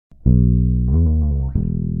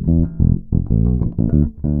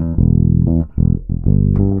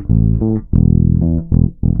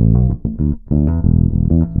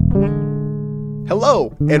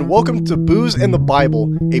and welcome to Booze and the Bible,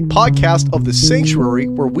 a podcast of the Sanctuary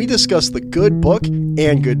where we discuss the good book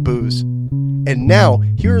and good booze. And now,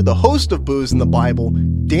 here are the hosts of Booze and the Bible,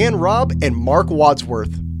 Dan Robb and Mark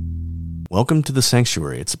Wadsworth. Welcome to the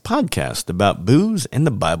Sanctuary. It's a podcast about booze and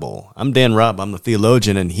the Bible. I'm Dan Robb, I'm the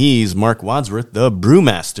theologian, and he's Mark Wadsworth, the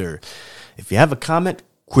brewmaster. If you have a comment,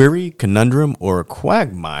 query, conundrum, or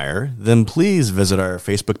quagmire, then please visit our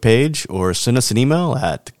Facebook page or send us an email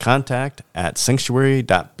at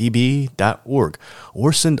contact@sanctuary.bb.org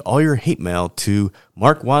or send all your hate mail to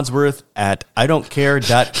Mark Wadsworth at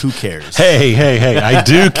idon'tcare.whocares. Hey, I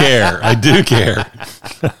do care.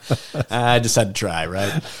 I just had to try,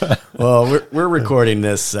 right? Well, we're recording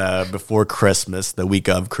this before Christmas, the week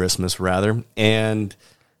of Christmas, rather, and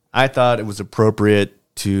I thought it was appropriate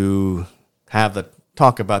to have the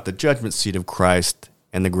talk about the judgment seat of Christ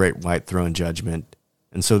and the great white throne judgment.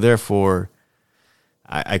 And so therefore,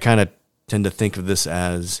 I kind of tend to think of this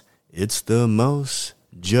as it's the most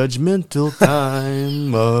judgmental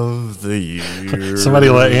time of the year. Somebody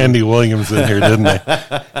let Andy Williams in here, didn't they?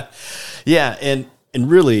 Yeah, and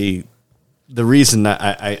really, the reason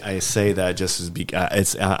I say that just is because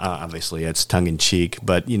it's obviously it's tongue in cheek,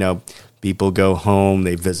 but you know, people go home,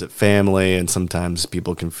 they visit family, and sometimes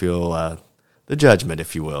people can feel the judgment,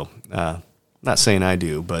 if you will. Not saying I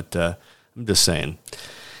do, but I'm just saying.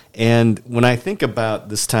 And when I think about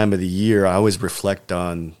this time of the year, I always reflect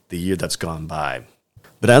on the year that's gone by.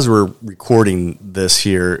 But as we're recording this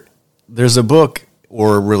here, there's a book,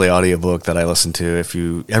 or really audiobook, that I listen to. If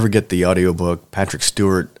you ever get the audiobook, Patrick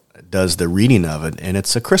Stewart does the reading of it, and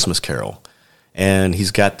it's A Christmas Carol. And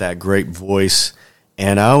he's got that great voice.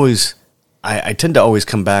 And I tend to always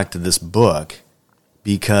come back to this book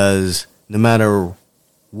because no matter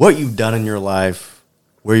what you've done in your life,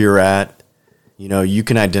 where you're at, you know, you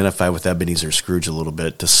can identify with Ebenezer Scrooge a little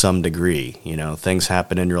bit to some degree. You know, things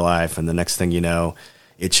happen in your life, and the next thing you know,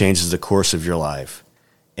 it changes the course of your life.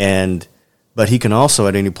 But he can also,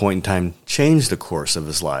 at any point in time, change the course of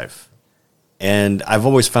his life. And I've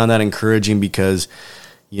always found that encouraging because,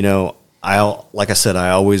 you know, like I said,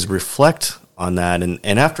 I always reflect on that. And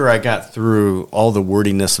after I got through all the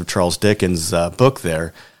wordiness of Charles Dickens' book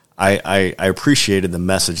there, I appreciated the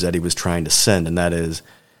message that he was trying to send, and that is,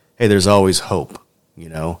 hey, there's always hope, you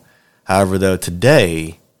know. However, though,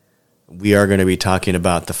 today we are going to be talking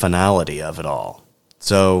about the finality of it all.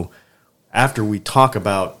 So after we talk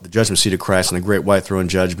about the judgment seat of Christ and the great white throne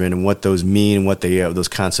judgment and what those mean and what those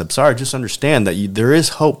concepts are, just understand that there is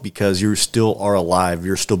hope because you still are alive.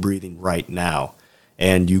 You're still breathing right now,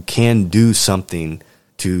 and you can do something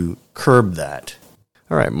to curb that.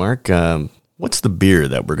 All right, Mark, what's the beer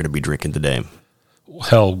that we're going to be drinking today?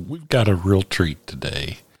 Well, we've got a real treat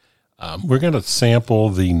today. We're going to sample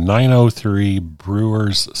the 903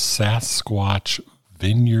 Brewers Sasquatch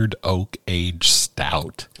Vineyard Oak Aged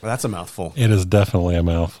Stout. Well, that's a mouthful. It is definitely a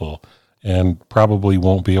mouthful, and probably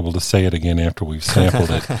won't be able to say it again after we've sampled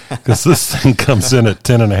it, because this thing comes in at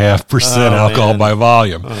 10.5% alcohol by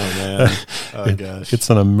volume. Oh, man. Oh, gosh. It's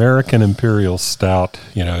an American Imperial Stout.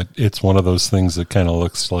 You know, it's one of those things that kind of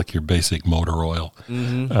looks like your basic motor oil.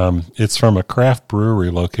 Mm-hmm. It's from a craft brewery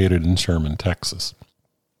located in Sherman, Texas,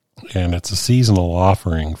 and it's a seasonal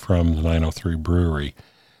offering from the 903 Brewery.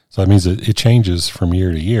 So that means it changes from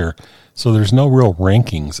year to year. So there's no real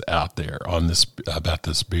rankings out there on this about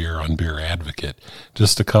this beer on Beer Advocate.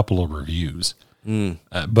 Just a couple of reviews.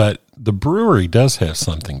 But the brewery does have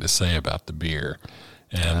something to say about the beer.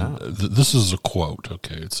 And this is a quote.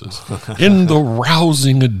 Okay, it says, "In the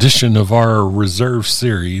rousing edition of our Reserve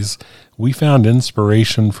series, we found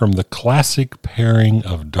inspiration from the classic pairing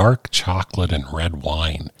of dark chocolate and red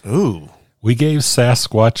wine. Ooh. We gave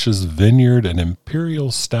Sasquatch's Vineyard an Imperial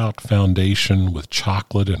Stout foundation with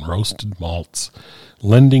chocolate and roasted malts,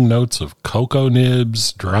 lending notes of cocoa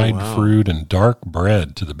nibs, dried fruit, and dark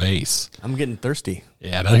bread to the base." I'm getting thirsty.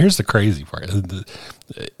 Yeah, now here's the crazy part.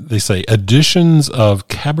 They say additions of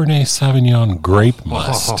Cabernet Sauvignon grape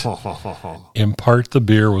must impart the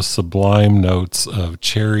beer with sublime notes of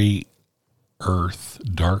cherry, earth,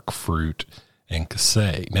 dark fruit, and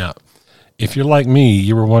cassis. Now, if you're like me,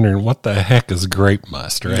 you were wondering what the heck is grape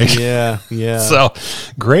must, right? Yeah. So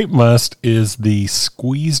grape must is the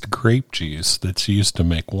squeezed grape juice that's used to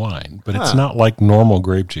make wine, but it's not like normal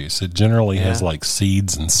grape juice. It generally has like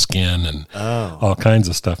seeds and skin and all kinds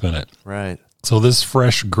of stuff in it. Right. So this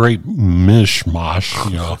fresh grape mishmash,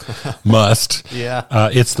 you know, must. Yeah.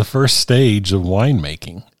 It's the first stage of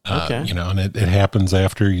winemaking. Okay. You know, and it happens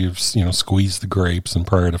after you've, squeezed the grapes and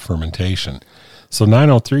prior to fermentation. So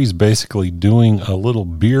 903 is basically doing a little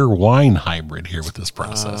beer wine hybrid here with this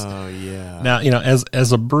process. Oh, yeah. Now,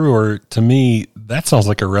 as a brewer, to me, that sounds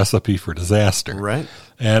like a recipe for disaster. Right.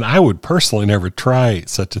 And I would personally never try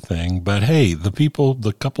such a thing, but hey, the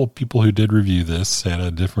couple of people who did review this had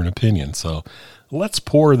a different opinion. So let's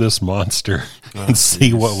pour this monster and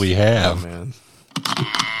see what we have. Oh, man.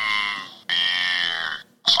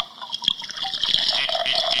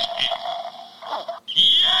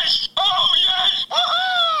 Yes! Oh, yes!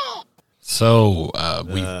 Woohoo! So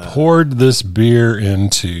we poured this beer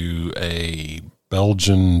into a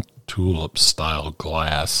Belgian tulip style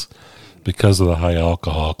glass because of the high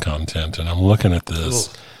alcohol content. And I'm looking at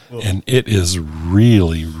this, and it is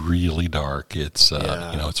really, really dark. It's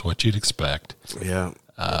it's what you'd expect. Yeah.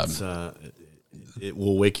 It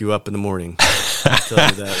will wake you up in the morning. I'll tell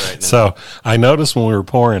you that right now. So I noticed when we were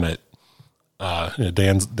pouring it,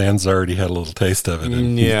 Dan's already had a little taste of it,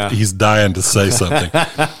 and he's dying to say something.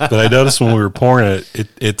 But I noticed when we were pouring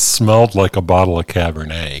it smelled like a bottle of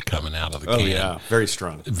Cabernet coming out of the can. Oh, yeah. Very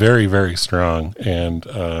strong. Very, very strong. And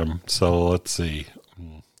so let's see.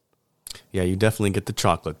 Yeah, you definitely get the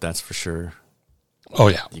chocolate, that's for sure. Oh,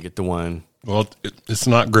 yeah. You get the wine. Well, it's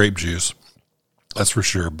not grape juice, that's for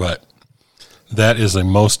sure. But that is a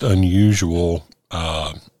most unusual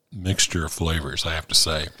mixture of flavors, I have to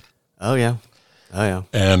say. Oh, yeah. Oh, yeah.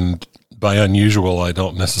 And by unusual, I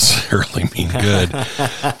don't necessarily mean good.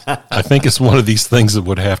 I think it's one of these things that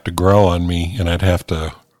would have to grow on me, and I'd have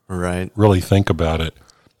to really think about it.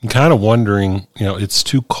 I'm kind of wondering, it's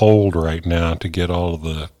too cold right now to get all of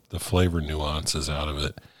the flavor nuances out of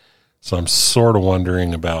it. So I'm sort of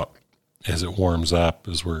wondering about, as it warms up,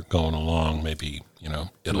 as we're going along, maybe,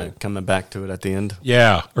 it'll... Coming back to it at the end?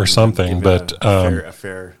 Yeah, or something. But a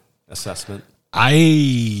fair assessment. Right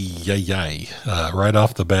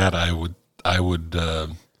off the bat, I would,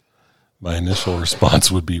 my initial response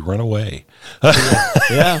would be run away.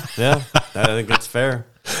 Yeah. I think that's fair.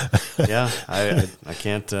 Yeah, I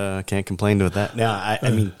can't complain with that. Now, I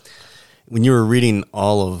mean, when you were reading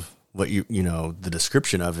all of what the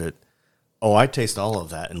description of it, I taste all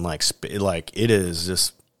of that, and like it is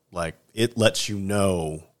just like it lets you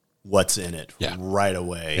know what's in it right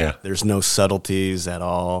away. Yeah. There's no subtleties at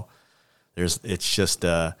all. It's just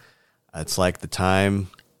it's like the time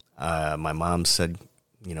my mom said,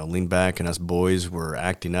 lean back, and us boys were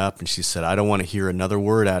acting up, and she said, I don't want to hear another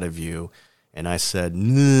word out of you. And I said,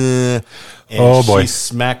 nah. And she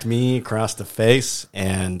smacked me across the face,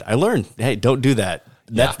 and I learned, hey, don't do that.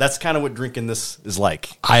 That's kind of what drinking this is like.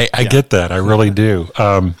 I get that. I really do.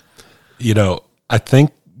 I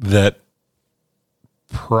think that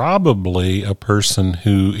probably a person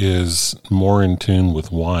who is more in tune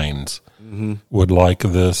with wines would like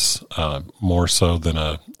this more so than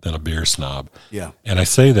a beer snob. Yeah. And I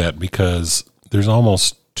say that because there's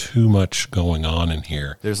almost too much going on in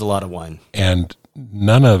here. There's a lot of wine. And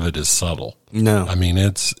none of it is subtle. No. I mean,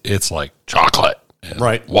 it's like chocolate and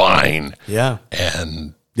wine. Yeah.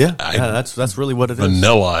 And that's really what it is.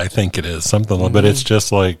 Vanilla, I think it is. Something like, but it's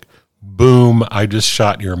just like, boom, I just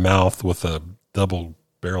shot your mouth with a double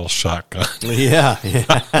barrel shotgun. Yeah.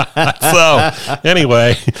 So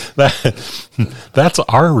anyway, that's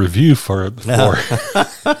our review for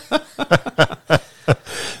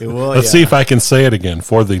Let's see if I can say it again.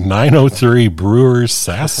 For the 903 Brewers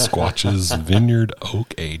Sasquatch's Vineyard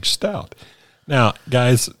Oak Age Stout. Now,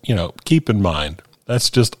 guys, keep in mind,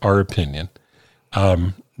 that's just our opinion.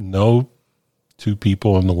 No two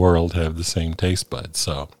people in the world have the same taste buds.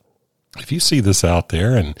 So if you see this out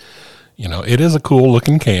there, and it is a cool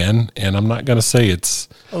looking can, and I'm not going to say it's,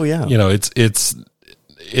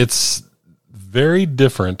 it's very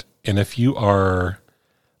different. And if you are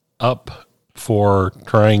up for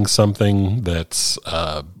trying something that's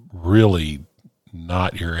really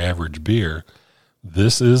not your average beer,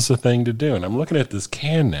 this is the thing to do. And I'm looking at this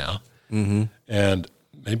can now, and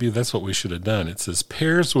maybe that's what we should have done. It says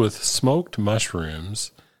pairs with smoked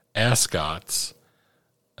mushrooms, ascots,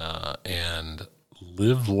 and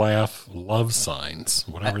live, laugh, love signs,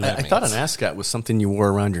 whatever that means. I thought an ascot was something you wore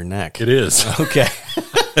around your neck. It is. Okay.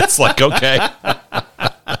 It's like, okay.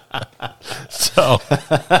 So,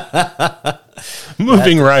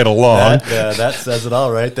 moving right along. That says it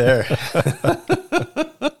all right there.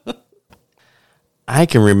 I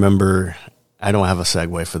can remember, I don't have a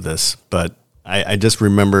segue for this, but I just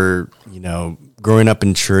remember, growing up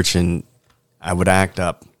in church, and I would act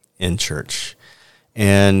up in church.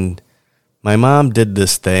 And my mom did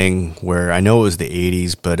this thing where, I know it was the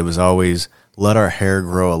 80s, but it was always let our hair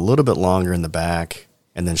grow a little bit longer in the back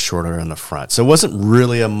and then shorter in the front. So it wasn't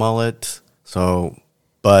really a mullet.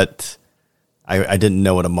 But I didn't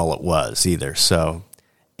know what a mullet was either. So,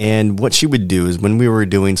 and what she would do is when we were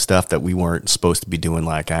doing stuff that we weren't supposed to be doing,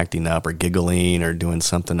 like acting up or giggling or doing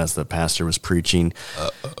something as the pastor was preaching,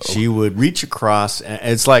 she would reach across. And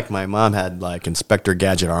it's like my mom had like Inspector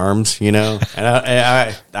Gadget arms, you know,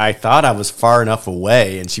 and I thought I was far enough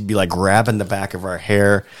away, and she'd be like grabbing the back of our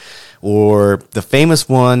hair. Or the famous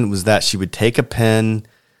one was that she would take a pen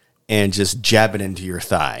and just jab it into your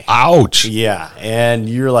thigh. Ouch. Yeah. And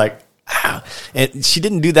you're like, ow. And she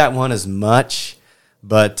didn't do that one as much,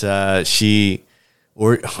 but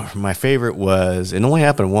or my favorite was, it only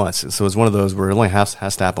happened once. So it was one of those where it only has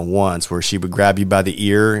to happen once, where she would grab you by the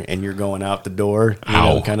ear and you're going out the door, you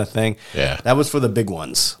know, kind of thing. Yeah. That was for the big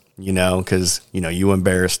ones, you know, because, you know, you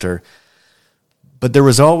embarrassed her. But there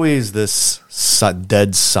was always this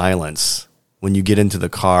dead silence when you get into the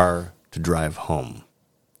car to drive home.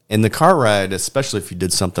 And the car ride, especially if you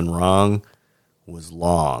did something wrong, was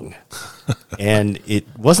long. And it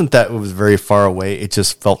wasn't that it was very far away. It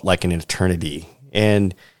just felt like an eternity.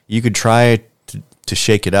 And you could try to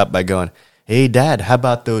shake it up by going, hey, Dad, how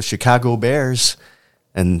about those Chicago Bears?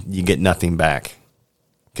 And you get nothing back.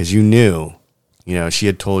 Because you knew, you know, she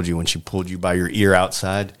had told you when she pulled you by your ear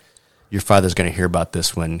outside, your father's going to hear about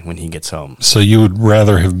this when he gets home. So you would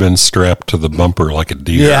rather have been strapped to the bumper like a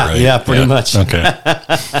deer, right? Yeah, pretty much. Okay.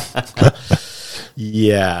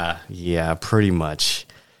 Yeah, pretty much.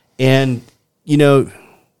 And, you know,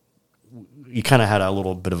 you kind of had a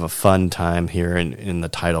little bit of a fun time here in the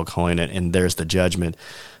title, calling it, and there's the judgment.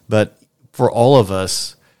 But for all of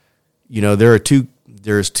us, you know,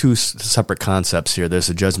 there's two separate concepts here. There's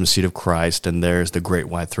the judgment seat of Christ, and there's the great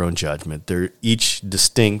white throne judgment. They're each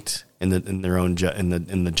distinct in their own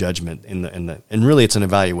in the judgment, and really it's an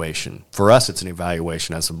evaluation. For us, it's an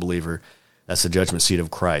evaluation as a believer. That's the judgment seat of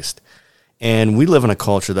Christ. And we live in a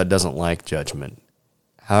culture that doesn't like judgment.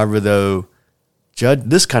 However, though,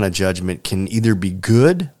 this kind of judgment can either be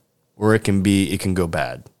good or it can go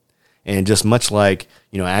bad. And just much like,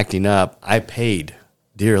 you know, acting up, I paid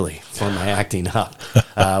dearly for my acting up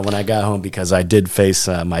when I got home, because I did face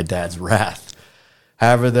my dad's wrath.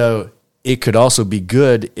 However, though, it could also be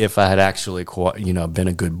good if I had actually, you know, been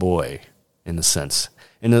a good boy in a sense.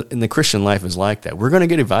 And the Christian life is like that. We're going to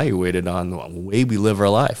get evaluated on the way we live our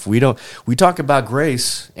life. We talk about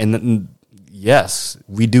grace, and yes,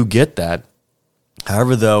 we do get that.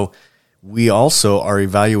 However, though, we also are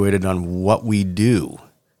evaluated on what we do.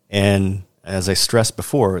 And as I stressed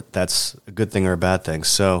before, that's a good thing or a bad thing.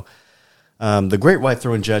 So the great white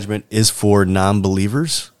throne judgment is for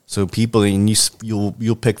non-believers. So people, and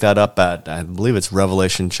you'll pick that up at, I believe it's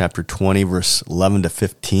Revelation chapter 20, verse 11 to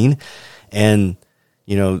 15. And,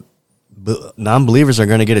 you know, non-believers are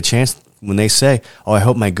going to get a chance when they say, oh, I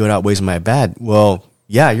hope my good outweighs my bad. Well,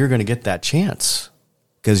 yeah, you're going to get that chance,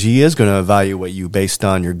 because he is going to evaluate you based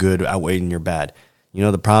on your good outweighing your bad. You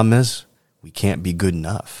know, the problem is we can't be good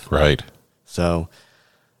enough. Right. So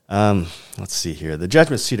let's see here. The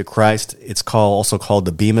judgment seat of Christ, it's also called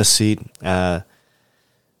the Bema seat.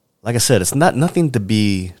 Like I said, it's nothing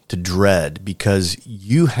to dread, because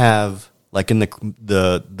you have, like in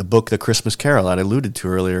the book, The Christmas Carol that I alluded to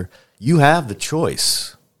earlier, you have the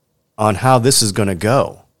choice on how this is going to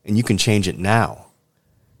go, and you can change it now.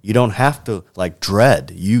 You don't have to like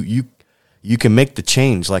dread. You can make the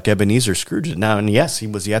change like Ebenezer Scrooge did. Now, and yes, he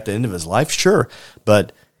was at the end of his life, sure,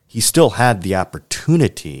 but he still had the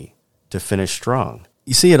opportunity to finish strong.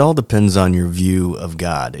 You see, it all depends on your view of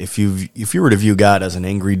God. If you were to view God as an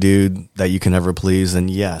angry dude that you can never please, then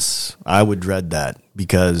yes, I would dread that,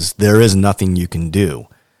 because there is nothing you can do.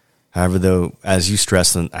 However, though, as you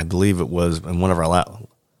stressed, and I believe it was in one of our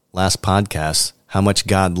last podcasts, how much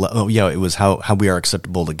God, it was how we are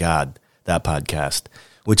acceptable to God, that podcast,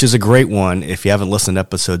 which is a great one. If you haven't listened to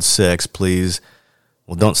episode 6, please,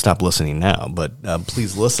 well, don't stop listening now, but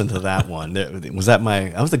please listen to that one. That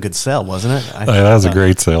was a good sell, wasn't it? That was a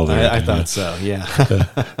great sell there. I thought so, yeah.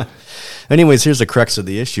 Anyways, here's the crux of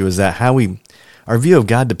the issue, is that our view of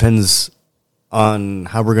God depends on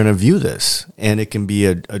how we're going to view this. And it can be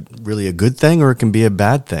a really a good thing, or it can be a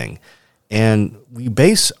bad thing. And we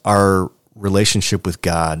base our relationship with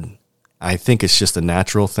God, I think it's just a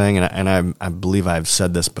natural thing, and I believe I've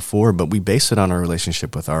said this before, but we base it on our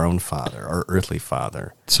relationship with our own father, our earthly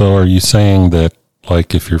father. So are you saying that,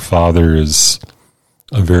 like, if your father is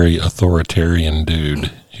a very authoritarian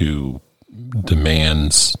dude who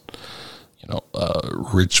demands,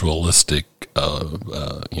 ritualistic,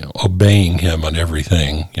 obeying him on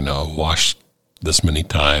everything, wash this many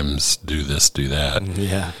times, do this, do that.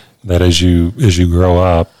 Yeah. That as you grow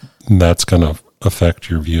up, that's going to affect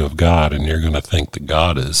your view of God, and you're going to think that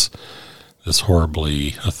God is this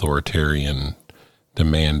horribly authoritarian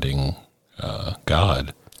demanding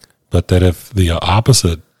God, but that if the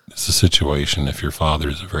opposite is the situation, if your father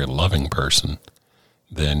is a very loving person,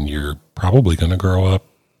 then you're probably going to grow up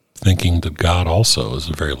thinking that God also is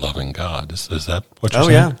a very loving God. Is that what you're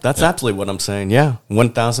saying? Oh, yeah. That's absolutely what I'm saying. Yeah,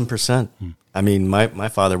 1,000%. I mean, my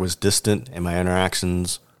father was distant, and my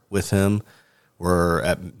interactions with him were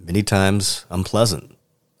at many times unpleasant.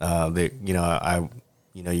 You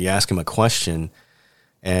ask him a question,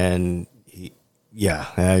 and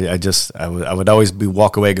I would always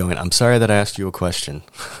walk away going, "I'm sorry that I asked you a question.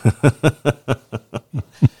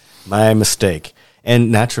 My mistake."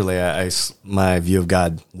 And naturally, my view of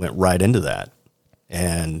God went right into that.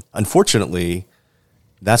 And unfortunately,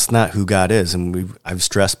 that's not who God is. And you've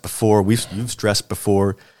stressed before,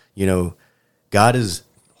 God is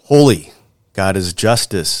holy. God is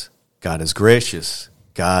justice. God is gracious.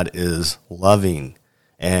 God is loving.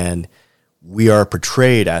 And we are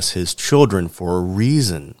portrayed as his children for a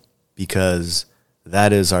reason, because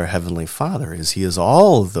that is our Heavenly Father. He is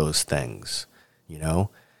all of those things,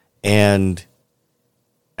 and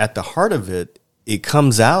at the heart of it, it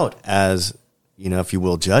comes out as, if you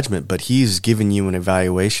will, judgment, but he's given you an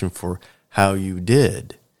evaluation for how you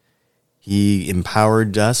did. He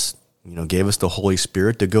empowered us, gave us the Holy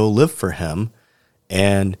Spirit to go live for him.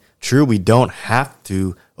 And true, we don't have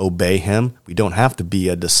to obey him. We don't have to be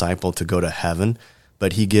a disciple to go to heaven,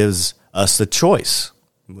 but he gives us a choice,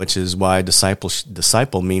 which is why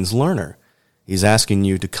disciple means learner. He's asking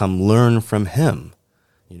you to come learn from him,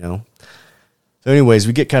 So anyways,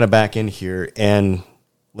 we get kind of back in here, and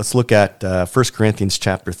let's look at 1 Corinthians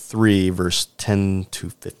chapter 3, verse 10 to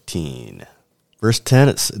 15. Verse 10,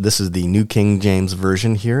 this is the New King James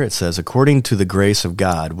Version here. It says, "According to the grace of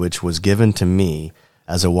God, which was given to me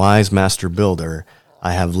as a wise master builder,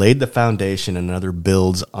 I have laid the foundation, and another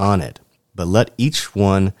builds on it. But let each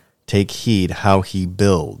one take heed how he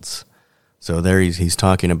builds." So there he's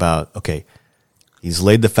talking about, okay, he's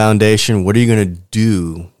laid the foundation. What are you going to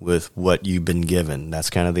do with what you've been given? That's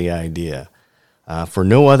kind of the idea. For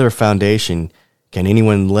no other foundation can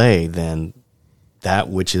anyone lay than that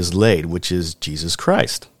which is laid, which is Jesus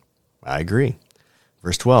Christ. I agree.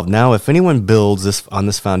 Verse 12, "Now if anyone builds on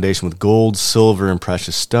this foundation with gold, silver, and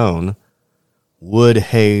precious stone, wood,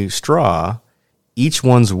 hay, straw, each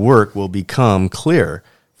one's work will become clear,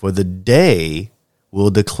 for the day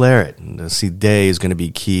will declare it." And see, day is going to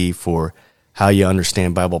be key for how you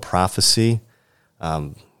understand Bible prophecy.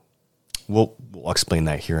 We'll explain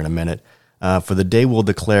that here in a minute. "For the day will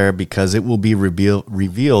declare, because it will be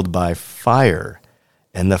revealed by fire,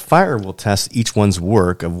 and the fire will test each one's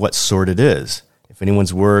work of what sort it is. If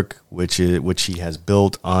anyone's work which he has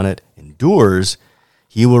built on it endures,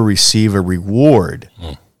 he will receive a reward.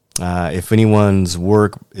 If anyone's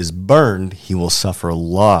work is burned, he will suffer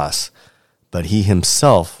loss, but he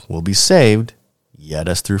himself will be saved, yet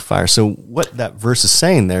as through fire." So what that verse is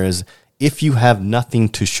saying there is, if you have nothing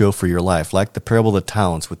to show for your life, like the parable of the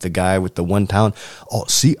talents with the guy with the one talent, "Oh,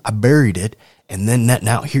 see, I buried it, and then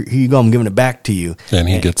now here you go, I'm giving it back to you." And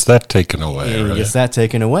he gets that taken away. And right? he gets that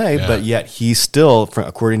taken away, Yeah. but yet he's still,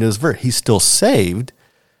 according to this verse, he's still saved.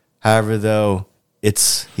 However, though,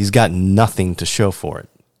 he's got nothing to show for it.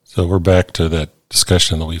 So we're back to that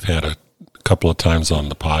discussion that we've had a couple of times on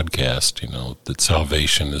the podcast, that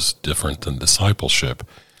salvation is different than discipleship.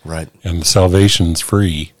 Right. And the salvation's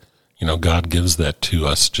free. God gives that to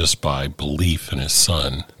us just by belief in his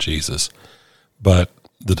son, Jesus. But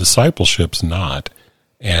the discipleship's not.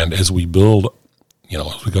 And as we build,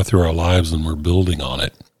 as we go through our lives and we're building on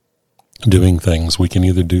it, doing things, we can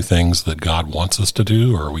either do things that God wants us to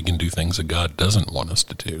do, or we can do things that God doesn't want us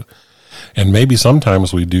to do. And maybe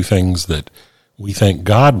sometimes we do things that we think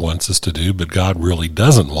God wants us to do, but God really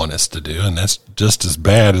doesn't want us to do, and that's just as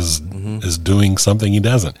bad as doing something he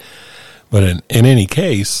doesn't. But in any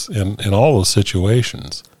case, in all those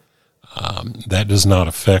situations, that does not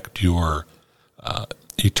affect your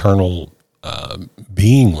eternal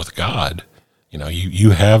being with God.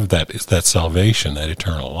 You have that salvation, that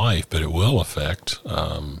eternal life, but it will affect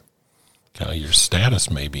kind of your status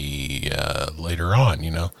maybe later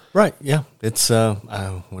on. Right. Yeah. It's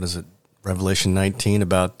what is it? Revelation 19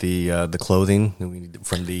 about the clothing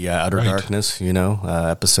from the outer Right. darkness.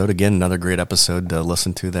 Episode again. Another great episode to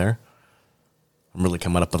listen to there. I'm really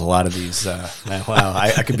coming up with a lot of these. Wow,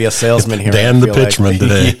 I could be a salesman here. Dan I the feel like. pitchman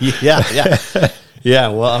today. Yeah.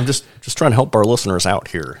 Well, I'm just trying to help our listeners out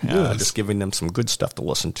here. Yes. Just giving them some good stuff to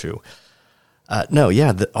listen to.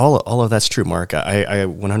 All of that's true, Mark. I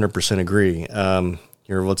 100% agree.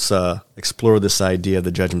 Here, let's explore this idea of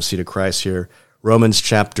the judgment seat of Christ here. Romans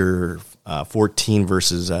chapter 14,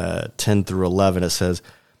 verses 10 through 11. It says,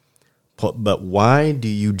 But why do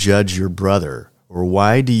you judge your brother? Or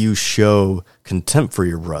why do you show contempt for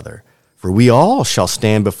your brother? For we all shall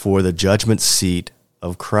stand before the judgment seat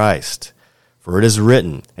of Christ. For it is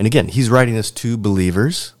written," and again, he's writing this to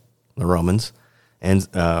believers, the Romans, and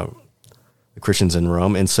the Christians in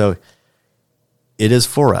Rome. And so it is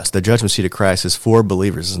for us. The judgment seat of Christ is for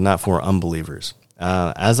believers. It's not for unbelievers.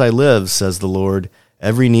 "As I live, says the Lord,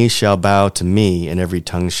 every knee shall bow to me, and every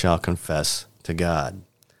tongue shall confess to God."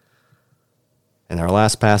 And our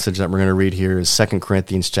last passage that we're going to read here is 2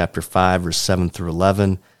 Corinthians chapter 5, verse 7 through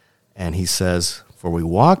 11. And he says, "For we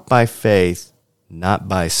walk by faith, not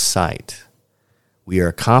by sight. We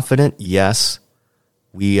are confident, yes,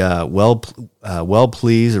 we well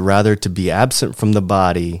pleased rather to be absent from the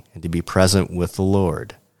body and to be present with the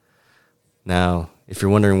Lord." Now, if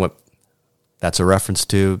you're wondering what that's a reference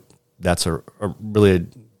to, that's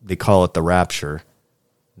they call it the rapture.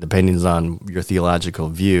 Depending on your theological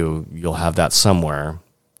view, you'll have that somewhere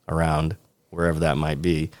around, wherever that might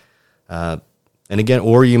be. And again,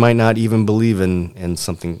 or you might not even believe in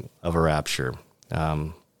something of a rapture.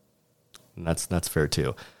 And that's fair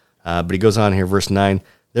too. But he goes on here, verse 9,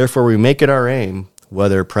 "Therefore we make it our aim,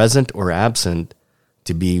 whether present or absent,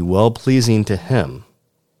 to be well-pleasing to him.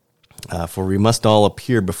 For we must all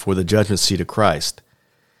appear before the judgment seat of Christ.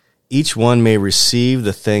 Each one may receive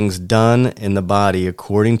the things done in the body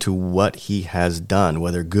according to what he has done,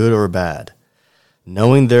 whether good or bad.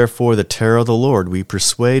 Knowing therefore the terror of the Lord, we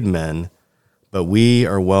persuade men, but we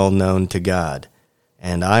are well known to God.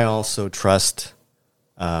 And I also trust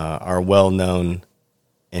are well known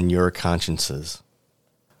in your consciences."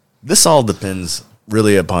 This all depends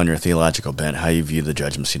really upon your theological bent, how you view the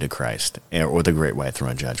judgment seat of Christ or the great white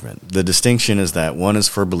throne judgment. The distinction is that one is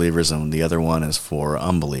for believers and the other one is for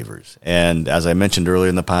unbelievers. And as I mentioned earlier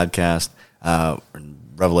in the podcast,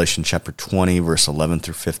 Revelation chapter 20, verse 11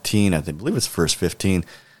 through 15, I believe it's verse 15,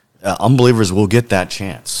 unbelievers will get that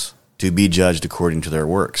chance to be judged according to their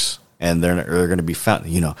works. And they're going to be found,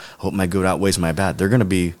 hope my good outweighs my bad. They're not going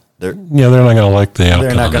to like the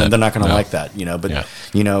outcome. They're not going to like that,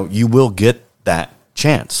 but you will get that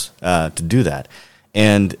chance to do that.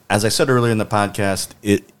 And as I said earlier in the podcast,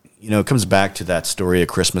 it comes back to that story, A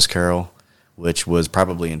Christmas Carol, which was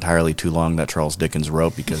probably entirely too long that Charles Dickens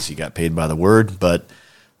wrote because he got paid by the word. But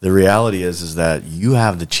the reality is that you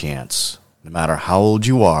have the chance, no matter how old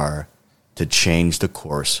you are, to change the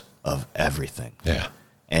course of everything. Yeah.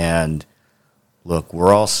 And look,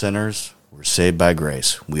 we're all sinners. We're saved by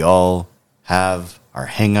grace. We all have our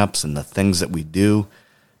hang-ups and the things that we do.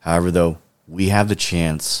 However, though, we have the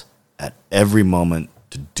chance at every moment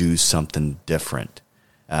to do something different,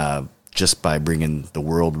 just by bringing the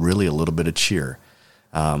world really a little bit of cheer.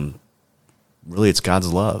 Really, it's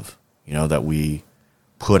God's love, that we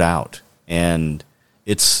put out, and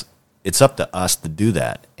it's up to us to do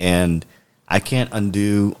that. And I can't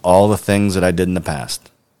undo all the things that I did in the past.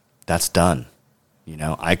 That's done.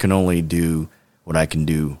 I can only do what I can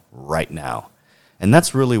do right now. And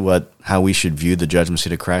that's really how we should view the judgment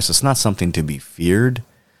seat of Christ. It's not something to be feared.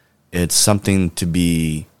 It's something to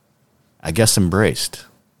be, I guess, embraced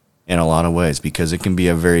in a lot of ways, because it can be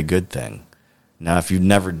a very good thing. Now, if you've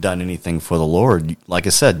never done anything for the Lord, like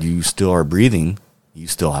I said, you still are breathing. You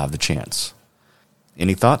still have the chance.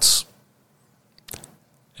 Any thoughts?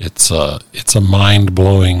 It's a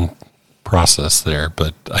mind-blowing process there,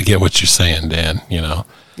 but I get what you're saying, Dan.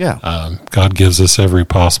 Yeah. God gives us every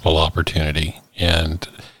possible opportunity, and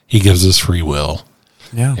he gives us free will.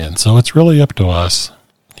 Yeah. And so it's really up to us.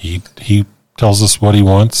 He tells us what he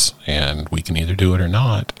wants, and we can either do it or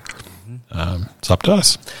not. It's up to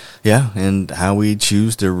us. Yeah, and how we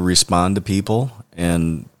choose to respond to people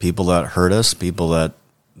and people that hurt us, people that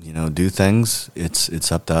do things.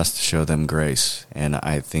 It's up to us to show them grace. And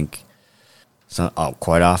I think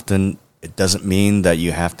quite often it doesn't mean that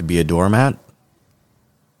you have to be a doormat.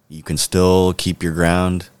 You can still keep your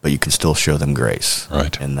ground, but you can still show them grace.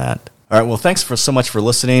 Right. In that. All right, well, thanks so much for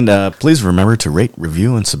listening. Please remember to rate,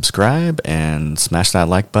 review, and subscribe, and smash that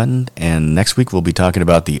like button. And next week we'll be talking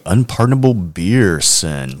about the unpardonable beer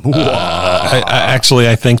sin.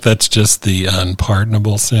 I think that's just the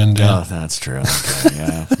unpardonable sin, Dan. Oh, that's true. Okay.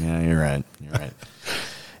 Yeah, you're right.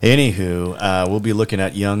 Anywho, we'll be looking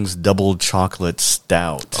at Young's Double Chocolate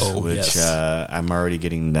Stout, which I'm already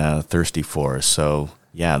getting thirsty for. So,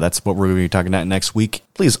 yeah, that's what we're going to be talking about next week.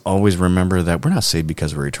 Please always remember that we're not saved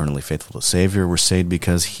because we're eternally faithful to Savior. We're saved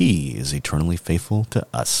because He is eternally faithful to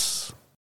us.